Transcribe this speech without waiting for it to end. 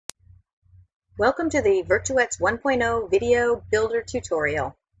Welcome to the Virtuet's 1.0 Video Builder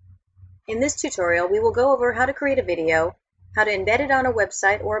tutorial. In this tutorial, we will go over how to create a video, how to embed it on a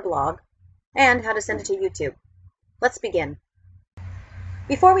website or a blog, and how to send it to YouTube. Let's begin.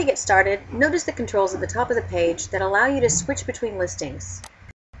 Before we get started, notice the controls at the top of the page that allow you to switch between listings.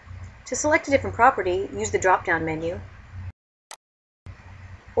 To select a different property, use the drop-down menu,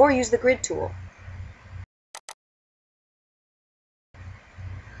 or use the grid tool.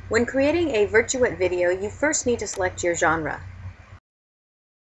 When creating a Virtuet video, you first need to select your genre.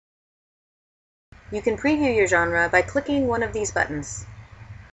 You can preview your genre by clicking one of these buttons.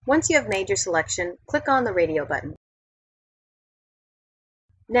 Once you have made your selection, click on the radio button.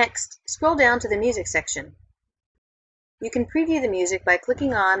 Next, scroll down to the music section. You can preview the music by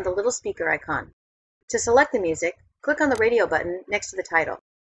clicking on the little speaker icon. To select the music, click on the radio button next to the title.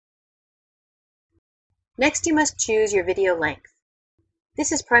 Next, you must choose your video length.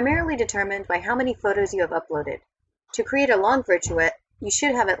 This is primarily determined by how many photos you have uploaded. To create a long Virtuet, you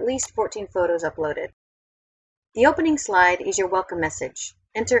should have at least 14 photos uploaded. The opening slide is your welcome message.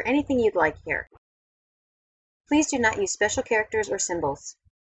 Enter anything you'd like here. Please do not use special characters or symbols.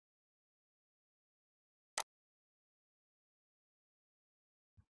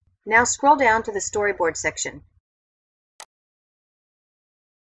 Now scroll down to the Storyboard section.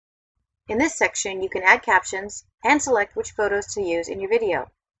 In this section, you can add captions and select which photos to use in your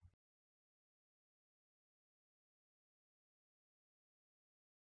video.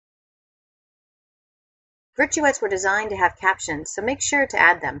 Virtuets were designed to have captions, so make sure to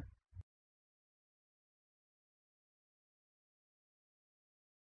add them.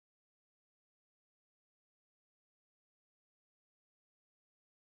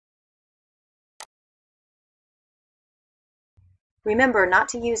 Remember not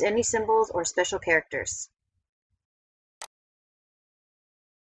to use any symbols or special characters.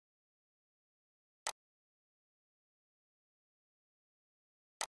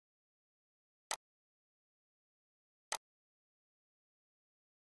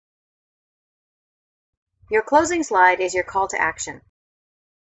 Your closing slide is your call to action.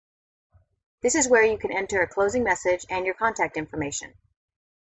 This is where you can enter a closing message and your contact information.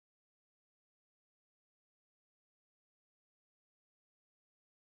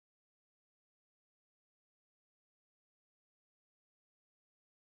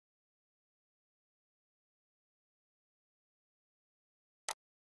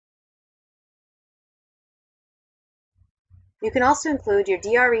 You can also include your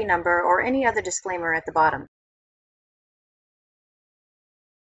DRE number or any other disclaimer at the bottom.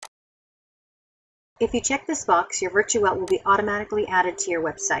 If you check this box, your Virtuet will be automatically added to your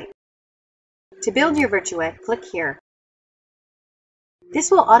website. To build your Virtuet, click here. This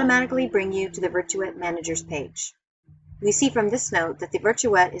will automatically bring you to the Virtuet Manager's page. We see from this note that the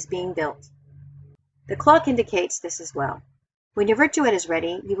Virtuet is being built. The clock indicates this as well. When your Virtuet is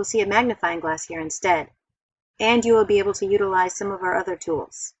ready, you will see a magnifying glass here instead, and you will be able to utilize some of our other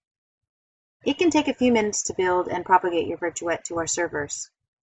tools. It can take a few minutes to build and propagate your Virtuet to our servers.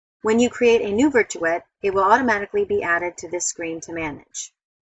 When you create a new Virtuet, it will automatically be added to this screen to manage.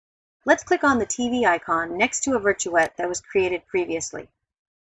 Let's click on the TV icon next to a Virtuet that was created previously.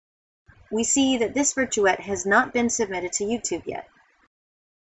 We see that this Virtuet has not been submitted to YouTube yet.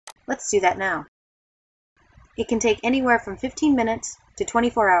 Let's do that now. It can take anywhere from 15 minutes to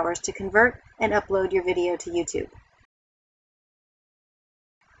 24 hours to convert and upload your video to YouTube.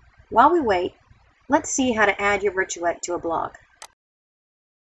 While we wait, let's see how to add your Virtuet to a blog.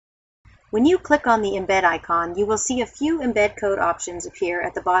 When you click on the embed icon, you will see a few embed code options appear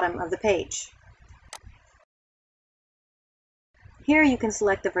at the bottom of the page. Here you can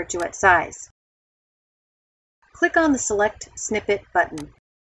select the Virtuet size. Click on the Select Snippet button.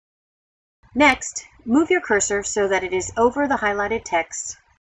 Next, move your cursor so that it is over the highlighted text.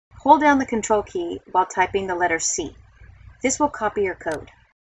 Hold down the Control key while typing the letter C. This will copy your code.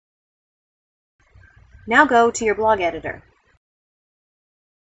 Now go to your blog editor.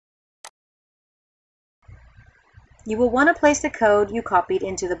 You will want to place the code you copied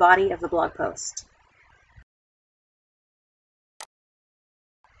into the body of the blog post.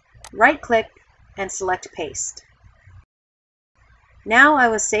 Right-click and select Paste. Now I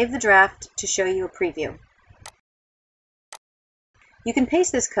will save the draft to show you a preview. You can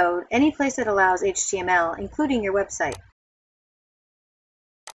paste this code any place that allows HTML, including your website.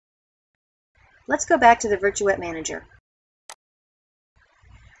 Let's go back to the Virtuet Manager.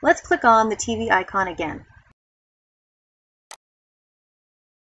 Let's click on the TV icon again.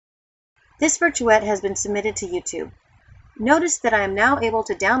 This Virtuet has been submitted to YouTube. Notice that I am now able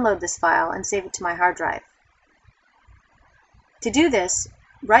to download this file and save it to my hard drive. To do this,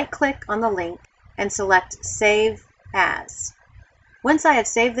 right-click on the link and select Save As. Once I have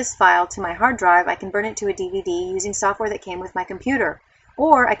saved this file to my hard drive, I can burn it to a DVD using software that came with my computer,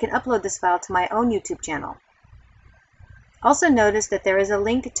 or I can upload this file to my own YouTube channel. Also notice that there is a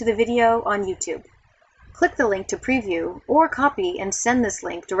link to the video on YouTube. Click the link to preview, or copy and send this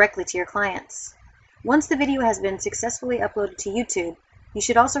link directly to your clients. Once the video has been successfully uploaded to YouTube, you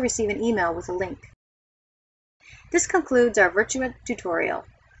should also receive an email with a link. This concludes our Virtuet tutorial.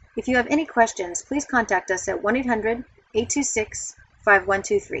 If you have any questions, please contact us at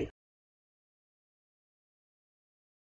 1-800-826-5123.